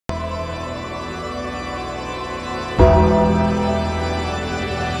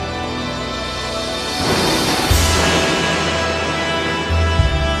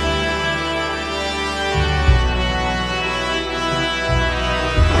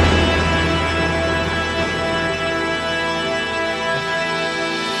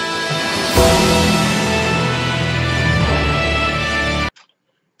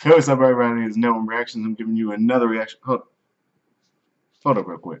Hey, what's up, everybody? It's Noam Reactions. I'm giving you another reaction. Hold up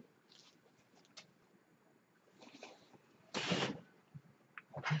real quick.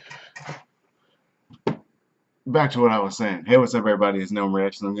 Back to what I was saying. Hey, what's up, everybody? It's Noam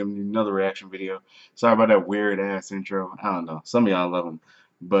Reactions. I'm giving you another reaction video. Sorry about that weird-ass intro. I don't know. Some of y'all love them.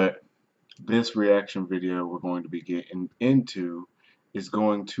 But this reaction video we're going to be getting into is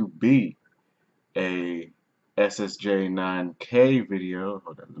going to be a SSJ9K video.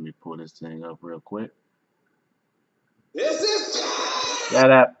 Hold on. Let me pull this thing up real quick. This is... Shut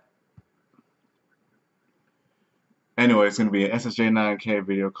up. Anyway, it's going to be an SSJ9K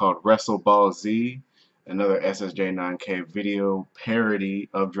video called Wrestle Ball Z, another SSJ9K video parody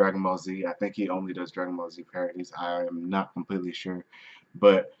of Dragon Ball Z. I think he only does Dragon Ball Z parodies. I am not completely sure,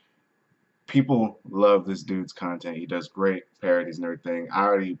 but people love this dude's content. He does great parodies and everything. I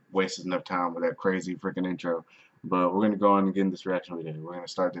already wasted enough time with that crazy freaking intro, but we're going to go on and get in this reaction video. We're going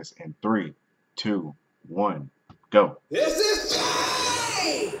to start this in 3, 2, 1, go. This is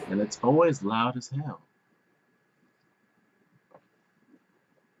Jay! And it's always loud as hell.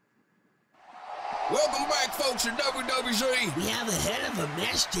 Welcome back, folks, to WWZ. We have a hell of a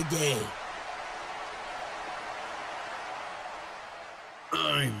match today.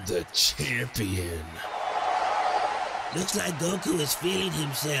 I'm the champion. Looks like Goku is feeling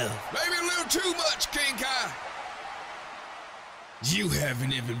himself. Maybe a little too much, King Kai. You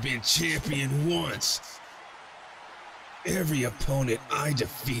haven't even been champion once. Every opponent, I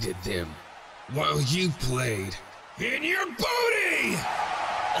defeated them while you played in your booty.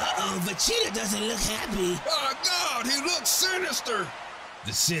 Uh-oh, Vegeta doesn't look happy. Oh, God, he looks sinister.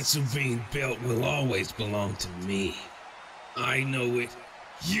 The Senzu Bean belt will always belong to me. I know it,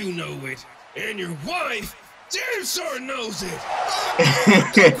 you know it, and your wife, damn sure knows it.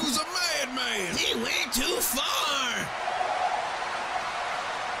 Oh, God, Goku's a madman. He went too far.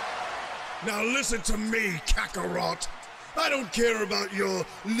 Now listen to me, Kakarot. I don't care about your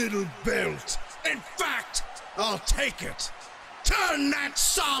little belt. In fact, I'll take it. Turn that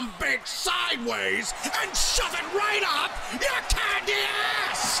sumbitch sideways and shove it right up your candy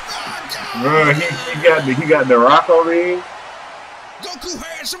ass! Bro, he got the rock over here. Goku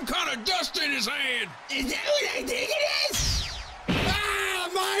had some kind of dust in his hand. Is that what I think it is? Ah,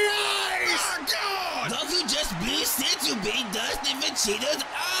 my eyes! Oh, God! Goku just blew Senzu Bean dust in Vegeta's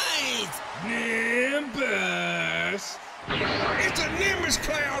eyes. Nimbus! It's a Nimbus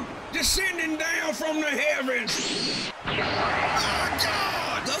cloud descending down from the heavens. Oh,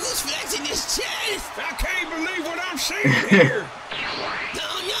 God! Goku's flexing his chest. I can't believe what I'm seeing here.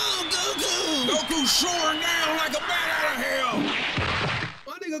 Oh no, Goku! Goku's soaring down like a bat out of hell.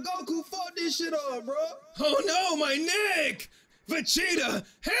 My nigga Goku fought this shit up, bro. Oh no, my neck! Vegeta,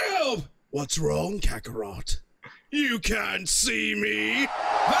 help! What's wrong, Kakarot? You can't see me.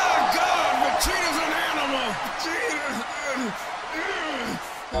 Oh, God! Vegeta's an animal! Vegeta!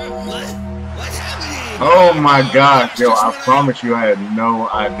 What's happening? Oh my gosh, yo, I promise you I had no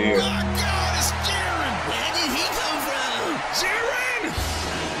idea. Oh, God, it's Jiren! Where did he come from? Jiren!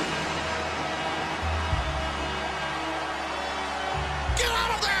 Get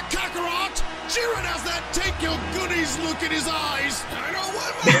out of there, Kakarot! Jiren has that take your goodies look in his eyes. I don't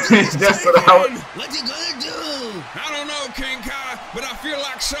want my goodies That's what taken. What's he gonna do? I don't know, King Kai, but I feel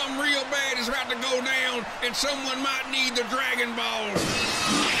like something real bad is about to go down, and someone might need the Dragon Ball.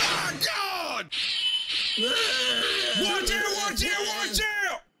 Oh, God! Watch out, watch out, watch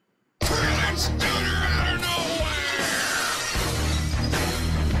out! That stunner out of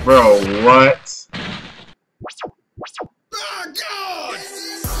nowhere! Bro, what? Oh, God!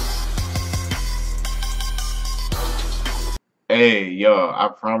 Hey, yo, I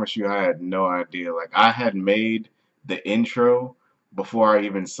promise you I had no idea. Like, I had made the intro before I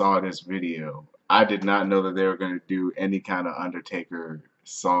even saw this video. I did not know that they were going to do any kind of Undertaker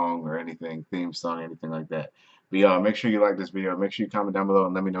song or anything, theme song, anything like that. But y'all, make sure you like this video. Make sure you comment down below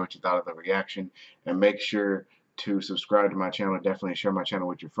and let me know what you thought of the reaction. And make sure to subscribe to my channel. Definitely share my channel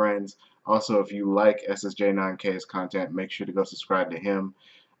with your friends. Also, if you like SSJ9K's content, make sure to go subscribe to him.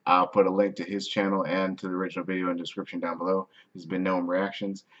 I'll put a link to his channel and to the original video in the description down below. This has been Noam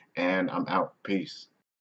Reactions, and I'm out. Peace.